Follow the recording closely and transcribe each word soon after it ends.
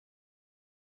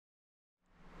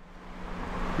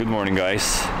Good morning,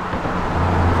 guys.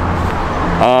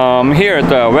 Here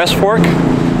at West Fork.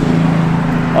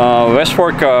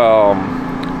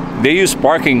 They use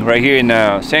parking right here in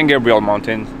San Gabriel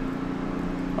Mountains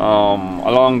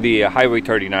along the Highway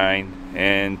 39.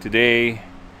 And today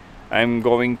I'm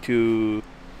going to,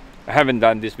 I haven't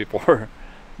done this before,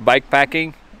 bike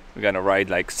packing. We're gonna ride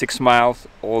like 6 miles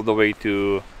all the way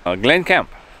to Glen Camp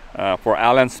for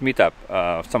Alan's meetup.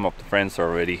 Some of the friends are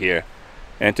already here.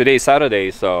 And today is Saturday,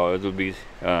 so it will be,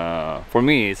 for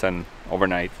me, it's an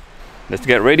overnight. Let's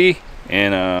get ready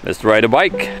and let's ride a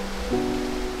bike.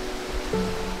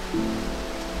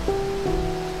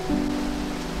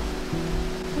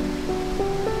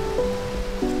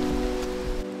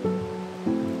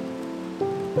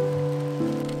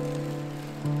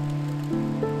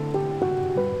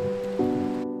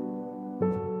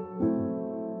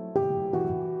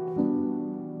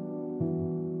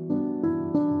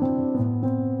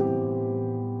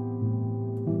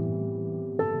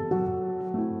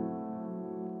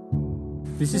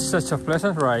 This is such a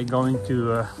pleasant ride going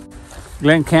to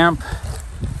Glen Camp,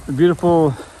 a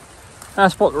beautiful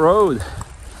asphalt road,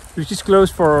 which is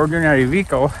closed for ordinary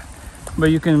vehicle,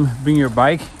 but you can bring your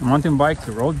bike, your mountain bike,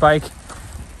 your road bike,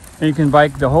 and you can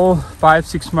bike the whole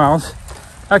 5-6 miles.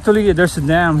 Actually, there's a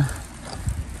dam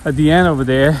at the end over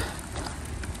there.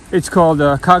 It's called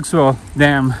Cogswell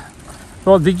Dam.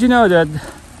 Well, did you know that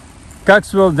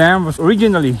Cogswell Dam was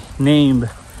originally named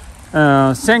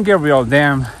San Gabriel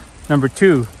Dam No.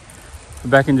 2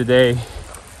 back in the day?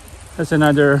 That's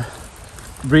another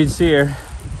bridge here.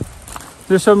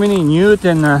 There's so many newt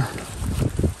and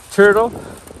tortoise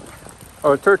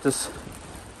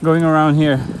going around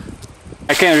here.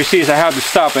 I can't resist, I have to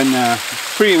stop and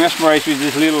pretty mesmerized with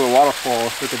this little waterfall.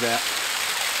 Look at that.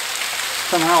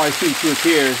 Somehow I see 2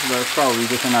 here, but probably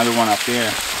there's another one up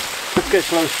there. Let's get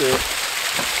close to it.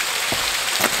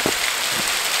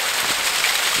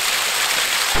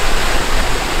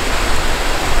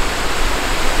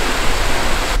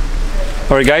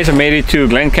 Alright guys, I made it to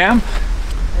Glen Camp.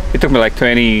 It took me like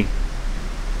 20,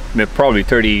 probably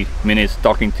 30 minutes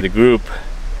talking to the group.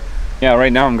 Yeah,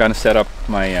 right now I'm gonna set up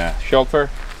my shelter.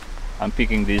 I'm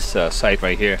picking this site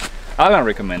right here. Alan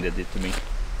recommended it to me.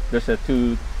 There's a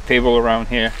 2 table around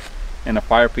here and a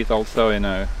fire pit also and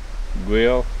a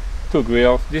grill, 2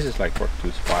 grills. This is like for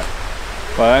 2 spots.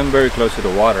 But I'm very close to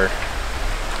the water.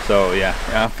 So yeah,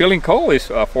 I'm feeling cold. It's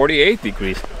 48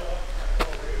 degrees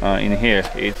in here.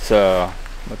 It's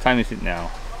what time is it now?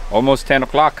 Almost 10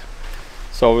 o'clock.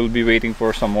 So we'll be waiting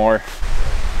for some more.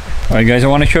 Alright guys, I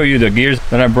want to show you the gears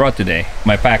that I brought today.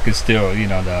 My pack is still, you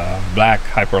know, the black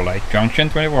Hyperlight Junction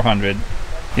 2400.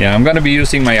 Yeah, I'm gonna be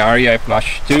using my REI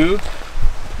Flush 2,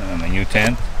 my new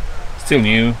tent, still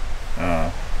new,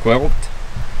 quilt.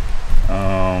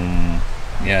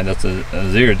 Yeah, that's a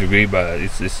 0 degree, but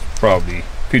it's probably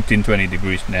 15-20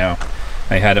 degrees now.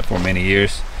 I had it for many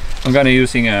years. I'm gonna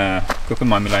using a Cookie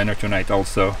liner tonight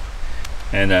also,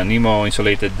 and a Nemo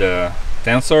insulated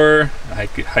tensor,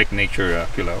 hike nature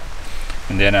pillow,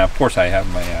 and then of course I have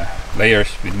my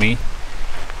layers with me,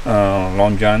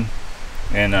 long john,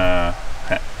 and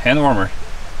hand warmer.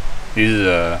 This is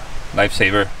a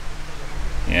lifesaver.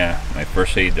 Yeah, my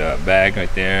first aid bag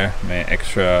right there, my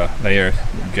extra layer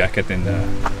jacket and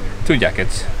 2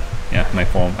 jackets. Yeah, my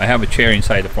foam. I have a chair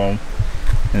inside the foam,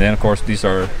 and then of course these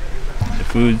are the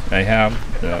food I have,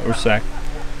 the ursak,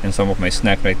 and some of my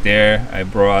snack right there. I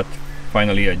brought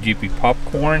finally a GP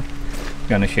popcorn.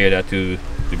 Gonna share that to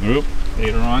the group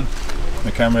later on.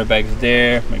 My camera bag's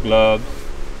there, my gloves,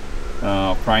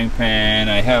 frying pan.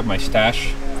 I have my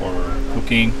stash for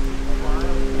cooking,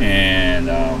 and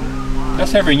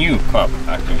let's have a new cup.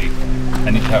 Actually, I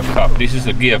need to have a cup. This is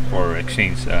a gift for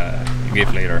exchange,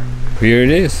 gift later. Here it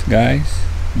is, guys.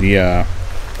 The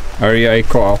REI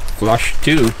Flush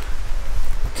 2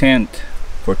 tent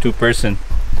for 2 person.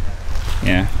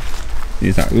 Yeah,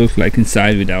 this looks like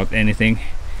inside without anything.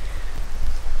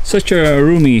 Such a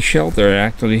roomy shelter.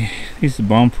 Actually, it's a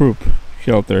bomb-proof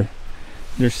shelter.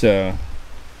 There's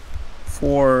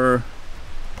 4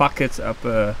 pockets up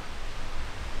the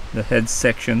head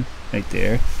section right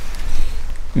there,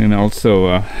 and also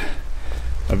a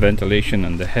ventilation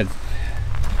on the head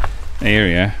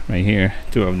area right here,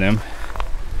 2 of them.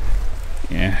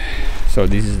 Yeah, so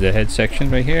this is the head section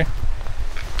right here.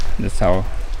 That's how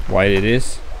wide it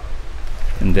is.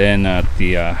 And then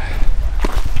the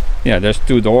yeah, there's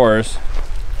 2 doors,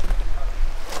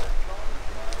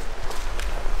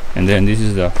 and then this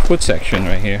is the foot section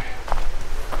right here.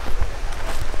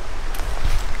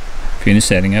 Finish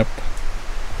setting up,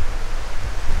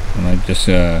 and I just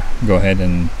go ahead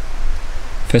and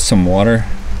fetch some water.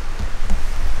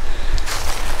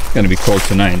 It's gonna be cold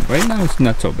tonight. Right now it's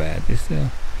not so bad. It's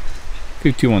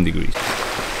 51 degrees.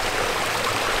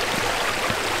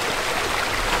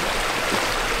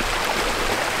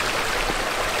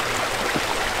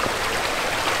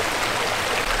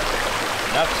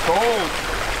 That's cold.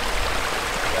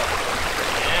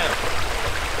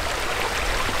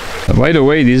 By the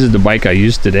way, this is the bike I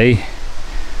used today.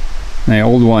 My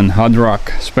old one, Hard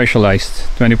Rock Specialized,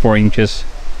 24 inches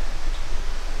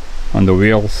on the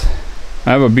wheels. I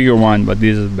have a bigger one, but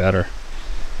this is better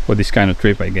for this kind of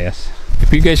trip, I guess.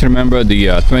 If you guys remember the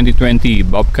 2020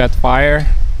 Bobcat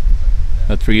fire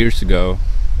 3 years ago,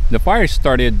 the fire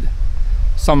started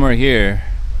somewhere here.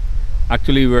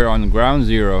 Actually, we're on ground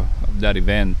zero of that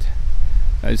event.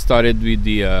 It started with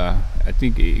the I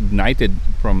think it ignited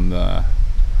from the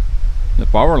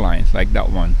power lines, like that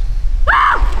one.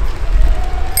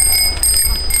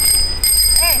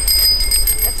 Hey,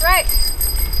 that's right.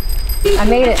 I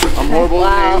made it. I'm horrible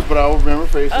at names, but I will remember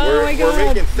faces. Oh my God. We're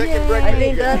making second breakfast. I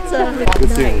think that's Good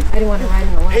seeing you. I didn't want to ride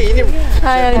in the line. Hey, you didn't.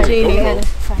 Hi, I'm Jeannie.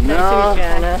 No.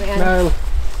 No.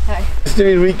 Hi.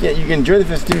 Festivities weekend. You can enjoy the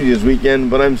festivities this weekend,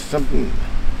 but I'm something.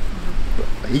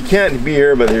 He can't be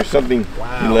here, but there's something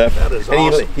he left. That is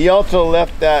awesome. He also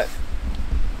left that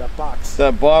box,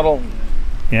 that bottle.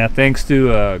 Yeah, thanks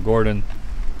to Gordon.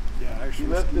 Yeah, he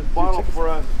left this bottle for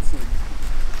us.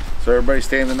 So everybody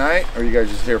staying the night, or are you guys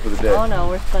just here for the day? Oh no,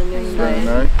 we're spending the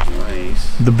night.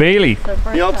 Nice. The Bailey.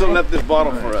 He also left this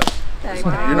bottle for us.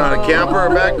 You're not a camper or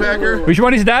backpacker? Which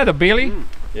one is that? The Bailey?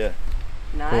 Yeah.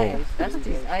 Nice. That's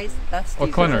ice. That's Or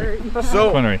Connery?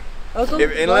 So, Connery. unless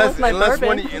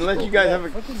you guys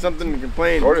have something to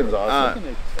complain, Gordon's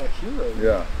awesome.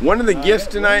 Yeah. One of the gifts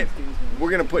tonight, we're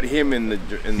gonna put him in the.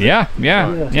 Yeah.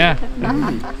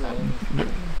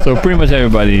 So pretty much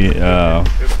everybody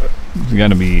is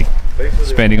gonna be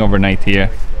spending overnight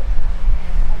here.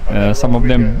 Some of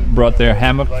them brought their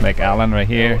hammock, like Alan right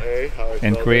here,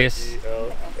 and Chris,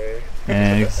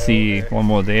 and you can see one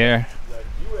more there.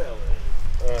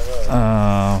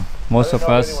 Most of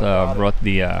us brought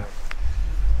the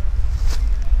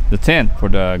tent for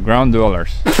the ground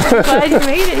dwellers. Glad you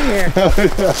made it here.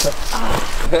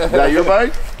 Is that your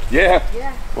bike? Yeah.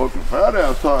 Welcome fat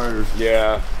ass tires.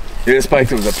 Yeah. This bike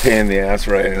was a pain in the ass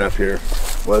riding up here.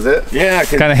 Was it? Yeah.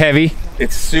 Kind of heavy.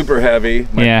 It's super heavy.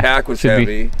 My pack was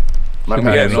heavy. My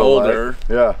pack's older.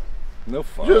 Yeah. No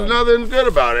fun. Just nothing good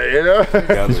about it, you know?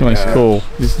 Yeah, this one's cool.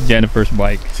 This is Jennifer's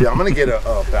bike. See, I'm gonna get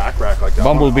a back rack like that.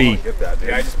 Bumblebee. Get that,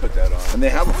 yeah, I just put that on. And they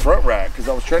have a front rack because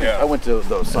I was trying to. I went to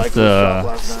the cycle shop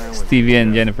last night. Stevie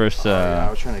and Jennifer's I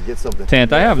was trying to get something.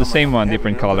 tent. I have the same one,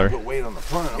 different color. Weight on the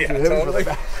front. Totally.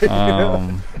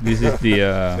 This is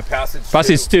the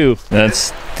Passage 2.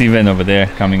 That's Steven over there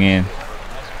coming in.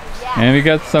 And we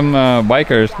got some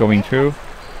bikers going through.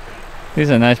 This is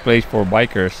a nice place for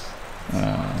bikers.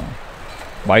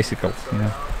 Bicycles, you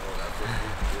know.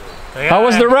 How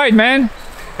was the ride, man?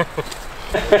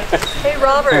 Hey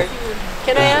Robert,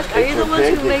 can I ask, are you the ones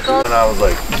who make all? And I was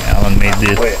like, Alan made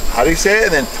this. wait, how do you say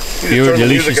it? And then Pure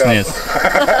deliciousness.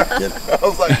 I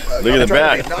was like, look at the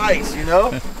back. Nice, you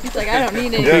know? He's like, I don't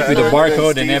need it. Complete with the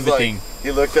barcode and everything. Like, he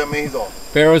looked at me, he's all,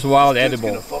 Pharaoh's Wild "He's edible.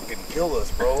 gonna fucking kill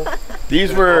us, bro."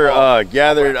 These were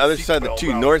gathered other side of the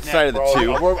two, north side of the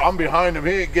two. I'm behind him,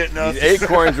 he ain't getting us. These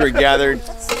acorns were gathered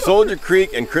Soldier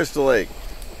Creek and Crystal Lake.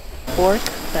 Fork,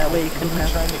 that way you can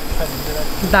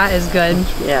have. That is good.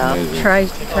 Yeah. Try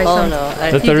Oh some. no.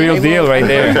 That's the real deal right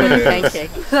there.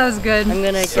 Pancake. That was good. I'm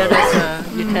gonna get us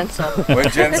a utensil.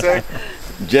 What Jen say?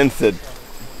 Jen said,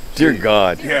 "Dear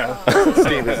God." Yeah.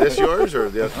 Steve, is this yours or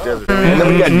the other? And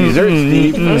then we got dessert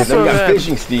Steve. And then we got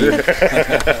fishing Steve.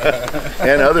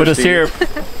 And other Put a Steve. syrup.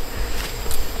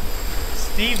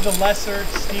 Steve the lesser,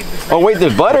 Steve the greater. Oh wait,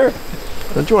 there's butter?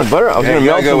 Don't you want butter? I was gonna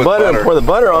melt some butter and pour the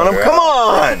butter on them. Come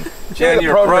on! Jen,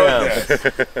 your program.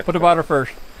 Put the butter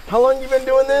first. How long you been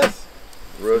doing this?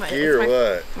 Rookie or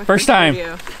what? First time.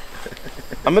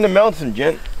 I'm gonna melt some,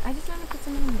 Jen. I just want to put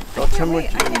some in. I'll tell me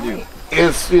what you're gonna do.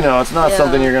 It's, you know, it's not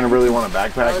something you're gonna really want to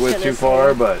backpack with too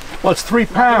far, but Well, it's 3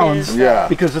 pounds yeah.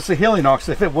 because it's a Helionox.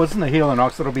 If it wasn't a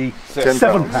Helionox, it'll be 10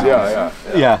 7 pounds.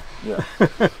 Yeah.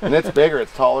 And it's bigger,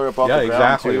 it's taller up off the ground.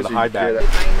 Exactly, too, with so a high you back.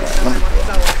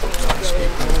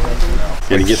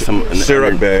 Gotta get some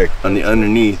syrup bag on the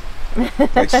underneath,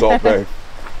 like salt bag.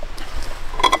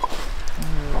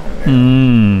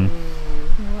 Mmm.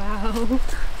 Wow.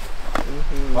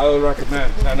 Highly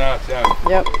recommend. 10 out of 10.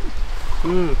 Yep.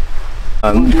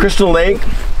 Crystal Lake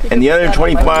and the other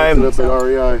 25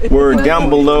 were down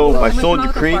below by Soldier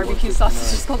Creek,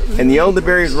 and the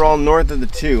elderberries were all north of the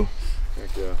two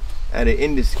at an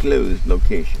undisclosed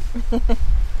location.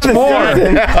 More.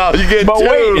 Now you get But two.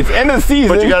 wait, it's end of season.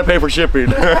 But you gotta pay for shipping. You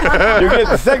get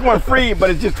the second one free, but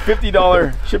it's just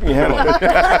 $50 shipping and handling.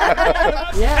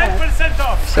 Yeah. 10%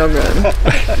 off. So good.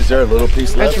 Is there a little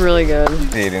piece left? That's really good.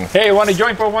 Aiden. Hey, want to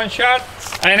join for one shot?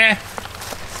 Aine?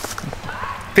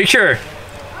 Picture.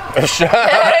 A shot.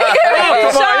 Oh,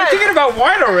 come on, you're thinking about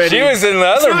wine already. She was in the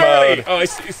other mode. Oh,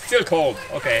 it's still cold.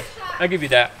 Okay, I'll give you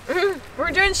that.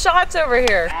 We're doing shots over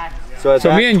here. So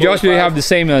me and Josh, we have the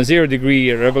same 0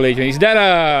 degree revelation. Is that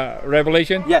a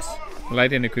revelation? Yes.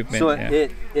 Light and equipment. So yeah.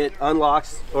 it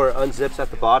unlocks or unzips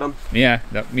at the bottom. Yeah,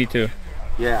 me too.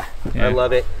 Yeah, Yeah. I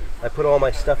love it. I put all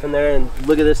my stuff in there, and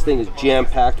look at this thing is jam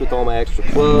packed with all my extra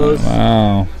clothes.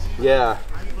 Wow. Yeah.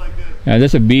 Yeah,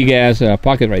 that's a big ass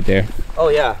pocket right there. Oh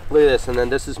yeah, look at this. And then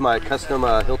this is my custom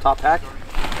hilltop pack.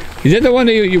 Is that the one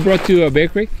that you brought to a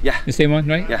bakery? Yeah. The same one,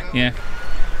 right? Yeah. Yeah.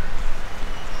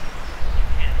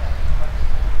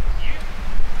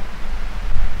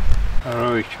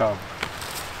 Really sharp.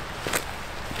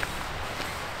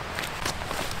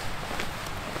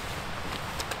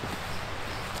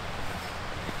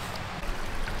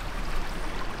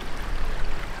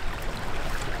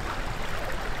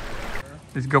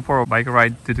 Let's go for a bike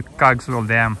ride to the Cogswell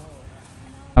Dam.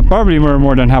 Probably we're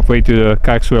more than halfway to the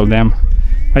Cogswell Dam.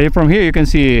 From here you can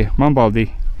see Mount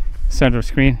Baldy, center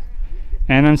screen.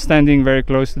 And I'm standing very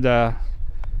close to the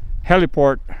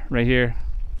heliport right here.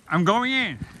 I'm going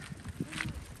in.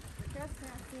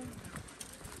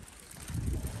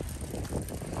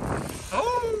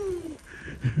 Oh! You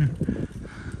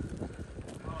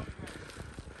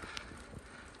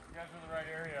guys are in the right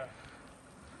area.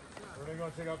 We're gonna go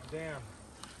check out the dam.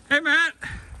 Hey, Matt.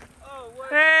 Oh,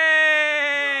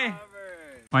 hey!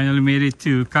 Finally made it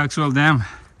to Cogswell Dam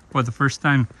for the first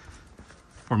time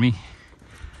for me.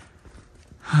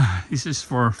 This is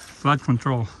for flood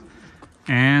control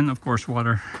and of course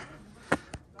water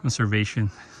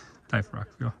conservation type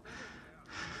rockfill.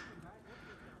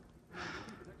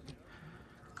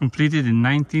 Completed in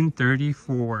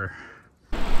 1934.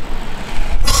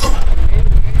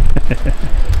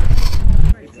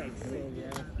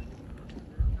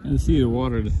 You see the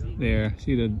water there,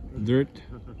 see the dirt?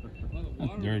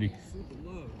 That's dirty.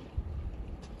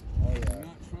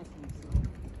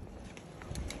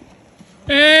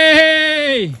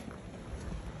 Hey!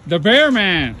 The bear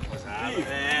man! What's happening?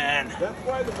 That's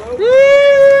why the road. Woo!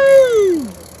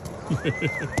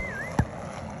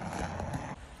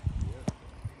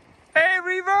 Hey,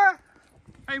 Riva!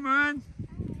 Hey, man!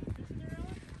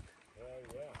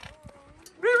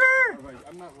 River!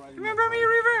 Remember me,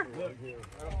 River?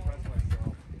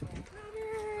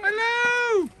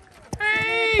 Hello!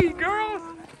 Hey, girls!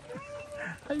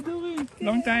 How you doing?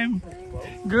 Long time.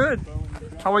 Good.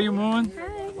 How are you, Moon?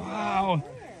 Wow.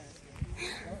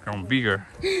 Come bigger.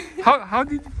 How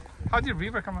did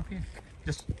River come up here?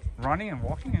 Just running and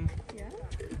walking and. Yeah.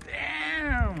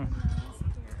 Damn.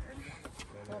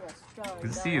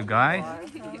 Good to see you guys.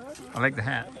 I like the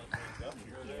hat.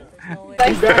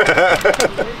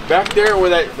 Back there where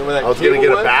that I was gonna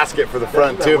get a basket for the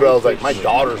front too, but I was like, my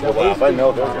daughters will laugh. I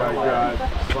know those guys.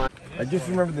 I just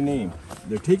remember the name.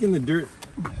 They're taking the dirt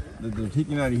that they're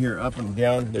taking out of here up and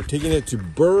down. They're taking it to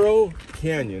Burrow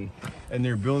Canyon, and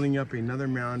they're building up another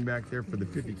mound back there for the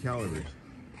 50 calibers.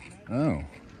 Oh.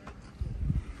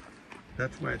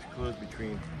 That's why it's closed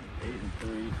between 8 and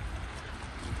 3.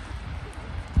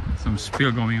 Some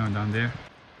spill going on down there.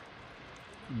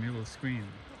 Middle screen.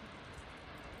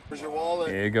 Where's your wallet?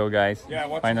 There you go, guys.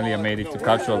 Yeah, Finally I made it to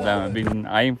Cogswell Dam. I've been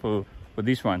eyeing for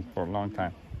this one for a long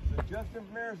time. So Justin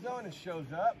from Arizona shows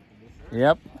up.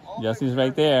 Yep, Justin's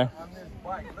right there.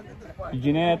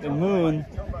 Jeanette and Moon,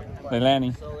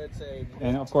 Leilani,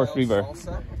 and of course River.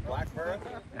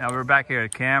 Now we're back here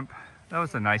at camp. That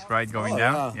was a nice ride going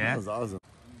down. Yeah, That was awesome.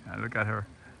 Look at her.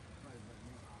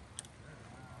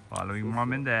 Following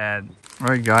mom and dad.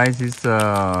 Alright guys, it's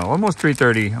almost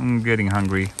 3:30. I'm getting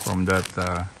hungry from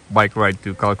that bike ride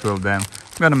to Cogswell Dam.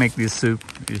 I'm gonna make this soup.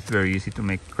 It's very easy to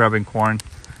make, crab and corn.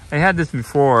 I had this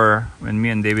before when me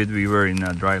and David we were in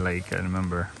a dry lake, I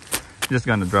remember. Just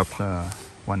gonna drop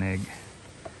one egg.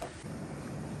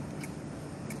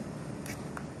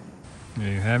 There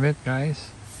you have it, guys.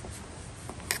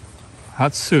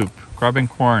 Hot soup, crab and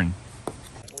corn.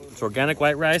 It's organic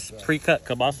white rice, pre-cut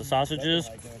kielbasa sausages,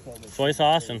 soy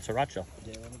sauce, and sriracha.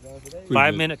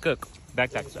 5-minute cook,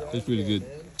 backpack style. That's really good.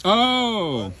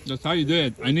 Oh, that's how you do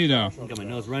it. I need a. Got my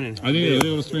nose running. I need a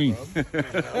little string.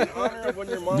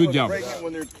 Good job.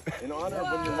 In honor of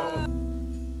when your mom.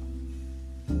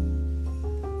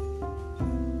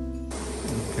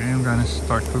 Okay, I'm gonna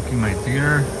start cooking my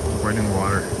dinner. Boiling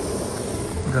water.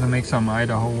 I'm gonna make some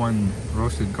Idaho 1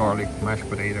 roasted garlic mashed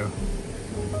potato.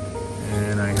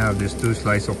 And I have this 2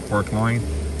 slices of pork loin.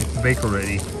 It's baked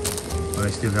already, but I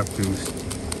still have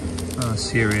to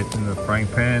sear it in the frying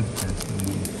pan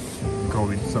and go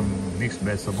with some mixed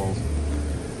vegetables.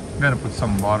 I'm gonna put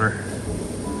some butter.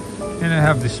 And I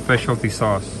have this specialty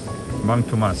sauce, Mang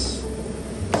Tomas.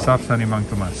 Soft honey Mang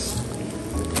Tomas.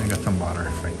 I got some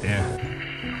butter right there.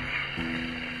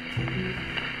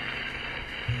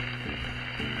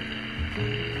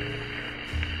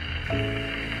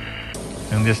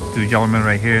 And this 2 gentlemen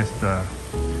right here is the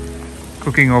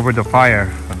cooking over the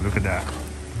fire. But look at that.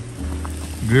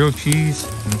 Grilled cheese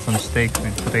and some steak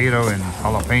with potato and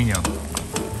jalapeno.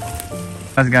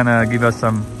 That's gonna give us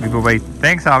some giveaway.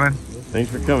 Thanks, Alvin.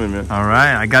 Thanks for coming, man. All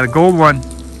right, I got a gold one.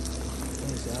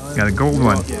 Got a gold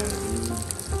one.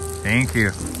 Thank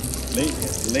you. Late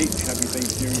happy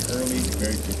Thanksgiving, early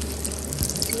Merry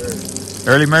Christmas.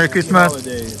 Early Merry Christmas.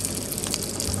 Holidays.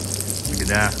 Look at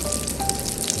that.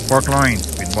 Pork loin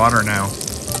with butter now.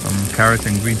 Some carrots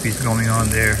and green peas going on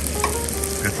there.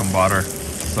 Got some butter.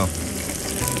 So,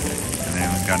 and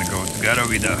then we're gonna go together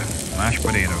with the mashed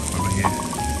potato over here.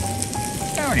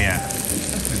 Oh yeah,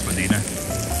 that's good for dinner.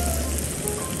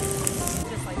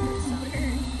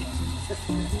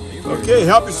 Okay,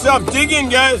 help yourself. Dig in,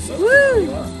 guys. Woo!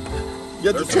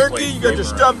 You got the turkey, you got your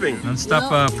stuffing.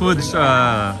 Non-stop food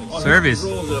service.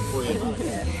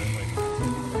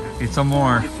 Eat some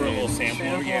more.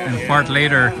 And fart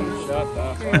later.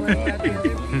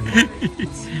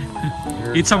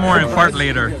 Eat some more and fart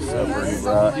later.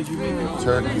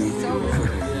 Turkey.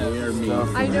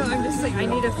 I know, I'm just like, I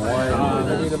need a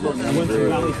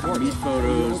Meat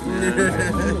photos.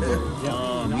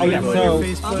 Oh yeah, so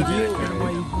did you,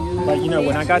 but you know,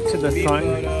 when I got to the front,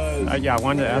 yeah, I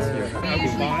wanted to ask you.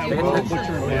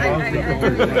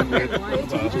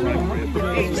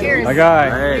 Cheers. My guy.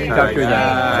 Hey, Talk to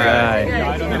that.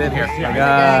 Guy. Get in here. My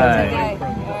guy.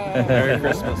 Merry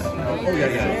Christmas.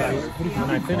 When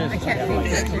I finished,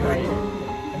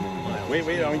 Wait,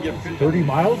 I'm gonna get 30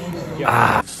 miles?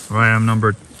 Right, I'm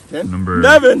number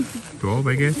 11. 12,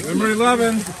 I guess. Number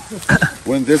 11.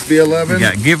 Wouldn't this be 11?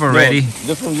 Yeah, give already.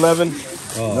 This one's 11.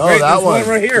 No, Wait, that this one. one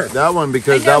right here. That one,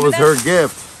 because that was her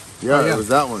gift. Yeah, it was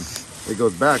that one. It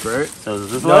goes back, right? So is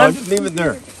this one? Just leave it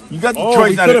there. You got the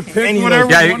choice out of any of those.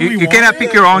 Yeah, you cannot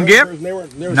pick your own gift.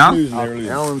 No?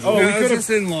 Alan's Oh, we could have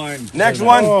in line. Next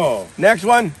one. Next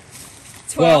one.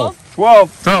 12.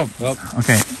 12. 12.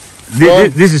 Okay.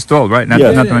 This is 12, right? Not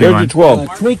 21. 12.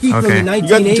 Twinkie Okay. from the You got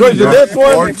the 1980s. choice of this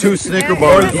one or 2 Snicker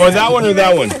bars. or that one or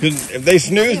that one. Because if they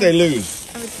snooze, they lose.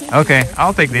 Okay,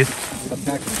 I'll take this.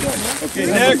 Okay,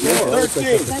 next. 13.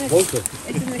 It's an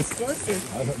explosive.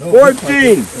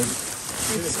 14.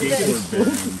 It's a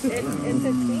Twinkie.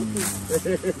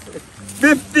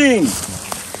 15.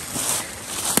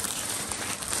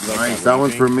 Nice, that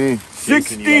one's for me.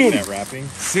 16.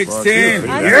 16.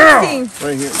 I'm Yeah. 16.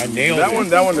 Right here. I nailed That it. one,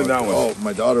 that one, and that one. Oh,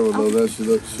 my daughter would love that. She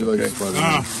likes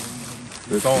Spider-Man.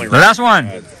 It's only The last one.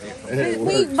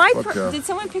 Wait, did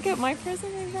someone pick up my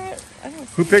present I brought? I don't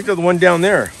Who picked up the one down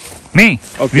there? Me.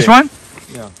 Okay. This one?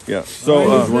 Yeah. So,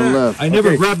 There's one left. I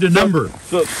never grabbed a number.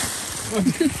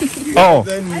 Oh,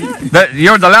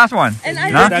 you're the last one. And I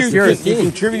Huh? That's yours. You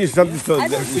contributed something so that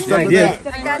we stuck with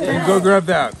that. Go grab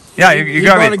that. Yeah, you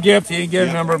got Bought a it. gift. He didn't get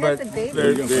a number, but I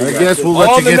guess we'll let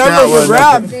All you the get that numbers were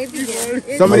one.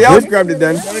 grabbed. Somebody else grabbed it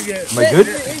then. Am I good?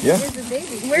 Yeah.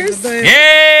 Where's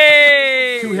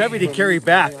Yay! Too heavy to carry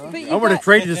back. I want to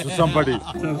trade this with somebody.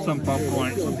 Some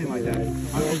popcorn, something like that.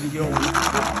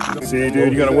 See,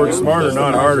 dude, you gotta work smarter,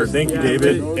 not harder. Thank you,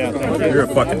 David. Yeah, you're a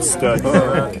fucking stud.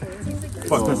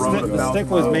 The stick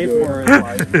was made for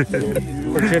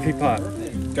Jiffy Pop.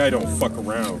 Guy don't fuck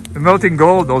around. The melting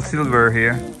gold or silver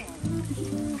here.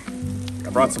 I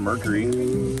brought some mercury.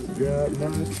 Okay,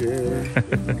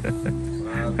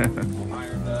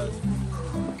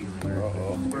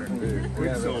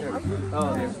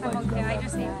 I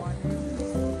just need one.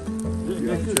 We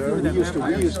used to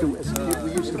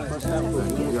press that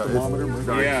with a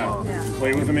thermometer. Yeah.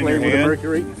 Play with them in Play your with the hand.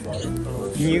 mercury.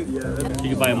 You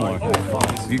can buy more.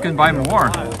 You can buy more.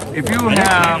 If you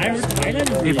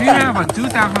have a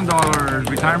 $2,000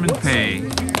 retirement pay,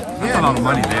 that's a lot of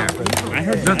money there.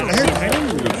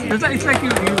 It's like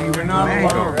you're in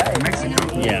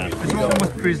Mexico. Yeah. It's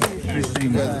almost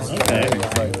pristine. Okay.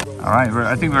 All right,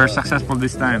 I think we're successful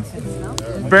this time.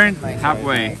 Burnt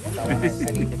halfway.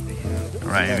 All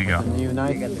right, here we go.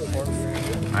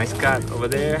 Nice cut over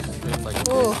there.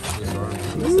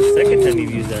 This is the second time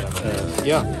you've used that.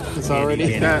 Yeah, it's already.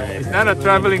 It's not a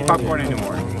traveling popcorn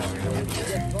anymore.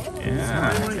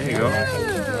 Yeah, there you go.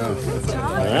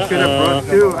 I should have brought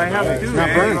two. I have two. Not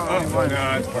burned. No,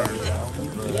 it's burned.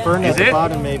 Burned at Is the it?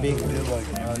 bottom, maybe.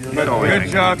 Good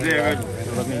job, David.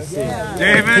 Let me see.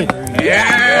 David? Yeah!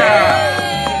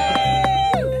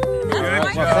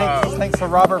 Good job. Thanks to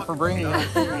Robert for bringing it.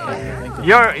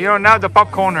 You're now the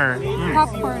popcorner.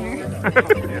 Popcorner.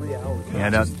 Yeah,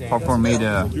 that popcorn made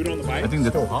I think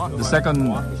the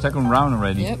second round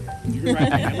already. Yep.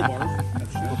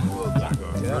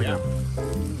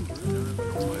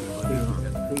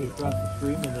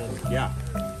 Yeah.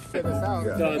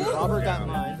 Robert got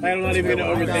mine. I'm not even gonna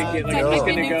overthink it. Like, I'm just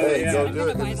gonna go. Yeah. Go do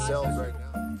it because it sells right now.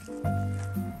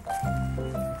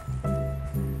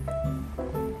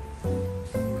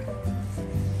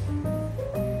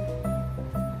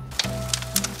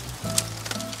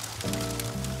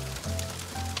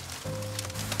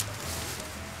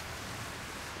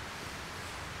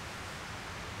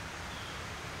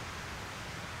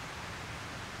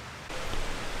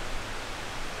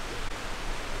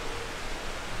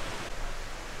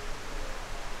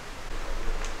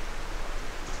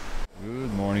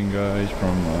 Good morning, guys,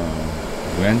 from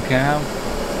Glen Camp.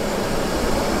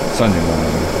 Sunday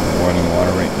morning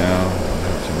water right now.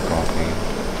 Have some coffee.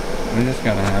 We're just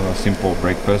gonna have a simple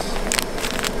breakfast.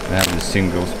 I have the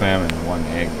single spam and 1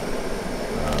 egg.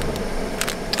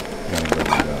 Gonna go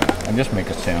with, I just make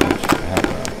a sandwich. I have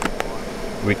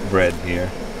wheat bread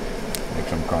here. Make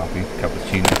some coffee,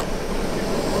 cappuccino.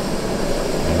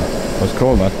 It was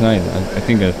cold last night. I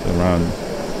think it's around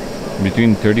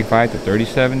between 35 to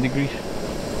 37 degrees.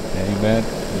 Very bad.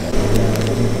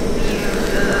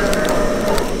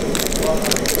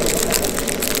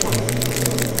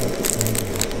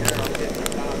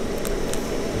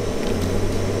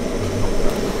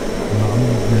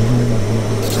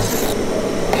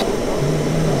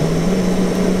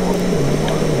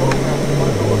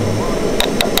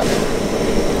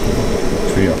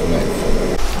 Tree of life.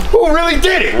 Who really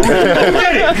did it? Who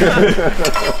did it?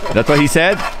 That's what he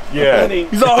said? Yeah.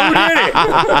 He's all, who did it?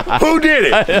 Who did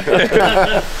it?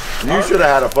 You should have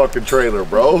had a fucking trailer,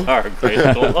 bro.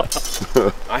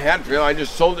 I had to. I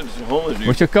just sold it to homeless people.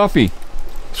 What's your coffee?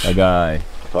 That guy.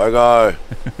 Hi, guy.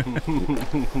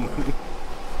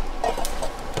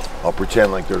 I'll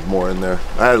pretend like there's more in there.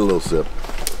 I had a little sip.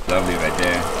 Lovely right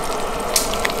there.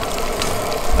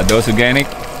 Are those organic?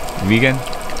 Vegan?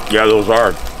 Yeah, those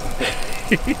are.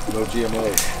 No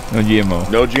GMOs. No GMO.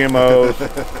 No GMOs.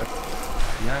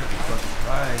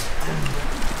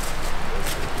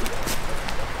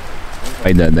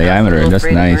 By the diameter, that's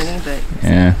nice.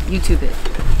 Yeah. YouTube it.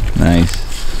 Nice.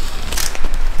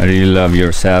 I really love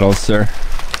your saddles, sir.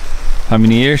 How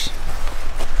many years?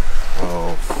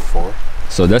 Oh, 4.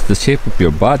 So that's the shape of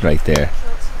your butt right there.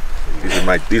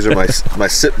 These are my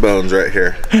sit bones right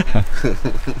here.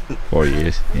 4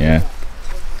 years, yeah.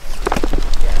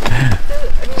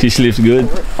 She sleeps good.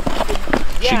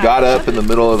 She got up in the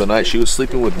middle of the night. She was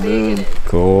sleeping with Moon.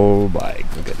 Cool bike.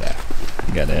 Look at that.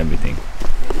 You got everything.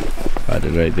 Got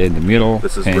it right there in the middle.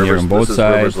 This is and River's, you're on both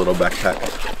sides. River's little backpack.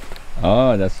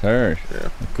 Oh, that's hers. Yeah.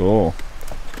 Cool.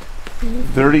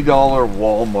 $30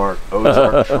 Walmart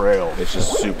Ozark Trail. It's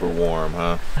just super warm,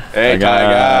 huh? Hey,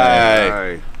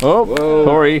 guy. Oh, whoa.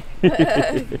 Sorry. The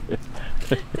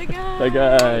guy. The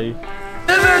guy.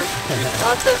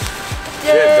 Awesome.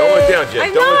 Jen, don't look down, Jen.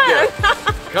 I'm Don't not. look down.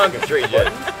 Concentrate, Jen.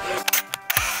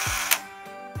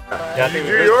 Yeah, Did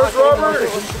you do yours, Robert?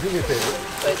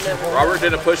 Robert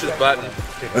didn't push his button.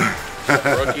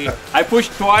 Rookie. I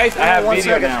pushed twice. I have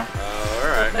video now. All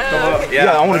right.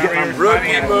 Yeah, I want to get my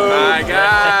rookie move. My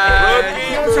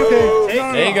guy. Rookie move.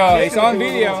 There you go. It's on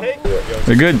video.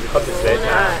 We're good.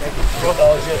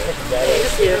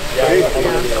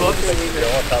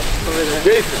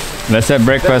 Let's have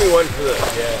breakfast.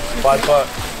 $5.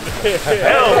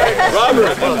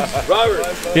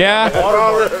 Robert. Yeah.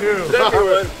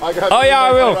 Oh yeah,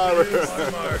 I will.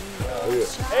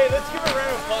 Hey, let's give a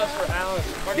round of applause for Alan.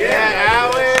 Yeah,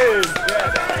 Alan.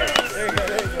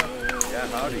 Yeah,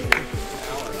 howdy.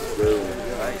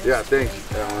 Yeah, thanks,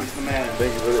 Alan.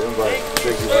 Thank you for the invite.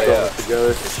 Thank you for putting us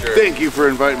together. Sure. Thank you for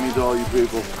inviting me to all you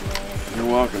people.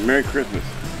 You're welcome. Merry Christmas.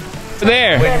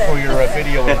 There. Waiting for your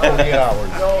video in 48 hours.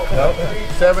 Nope.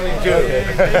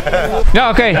 72. No,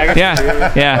 okay. Yeah.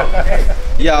 Yeah.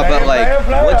 Yeah, but like,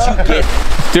 once you get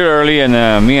Still early, and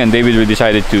me and David we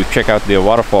decided to check out the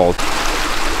waterfall.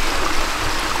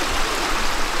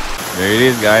 There it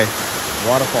is, guys.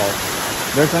 Waterfall.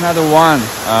 There's another one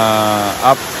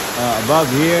up above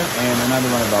here and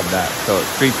another one above that. So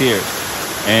 3 tiers,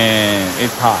 and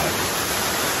it's high.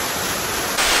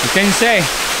 What can you say?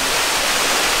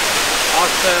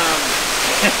 Awesome.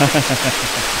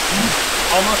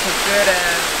 Almost as good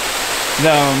as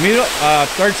The middle,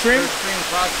 third stream?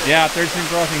 Yeah, third stream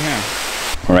crossing here.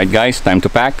 Alright guys, time to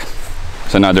pack.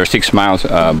 It's another 6 miles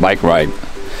bike ride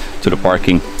to the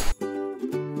parking.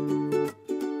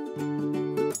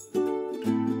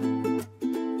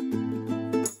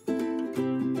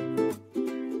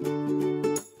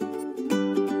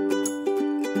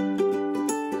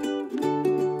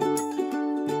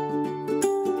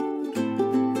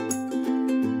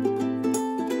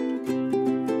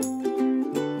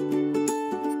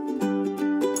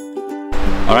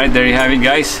 Alright, there you have it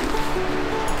guys.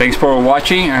 Thanks for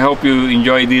watching. I hope you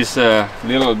enjoyed this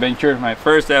little adventure. My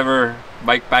first ever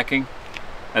bike packing.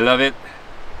 I love it.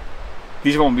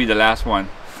 This won't be the last one.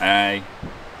 I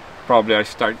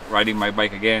start riding my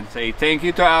bike again. Say thank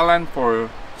you to Alan for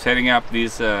setting up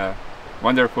this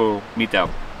wonderful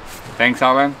meetup. Thanks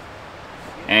Alan.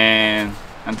 And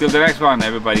until the next one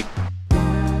everybody.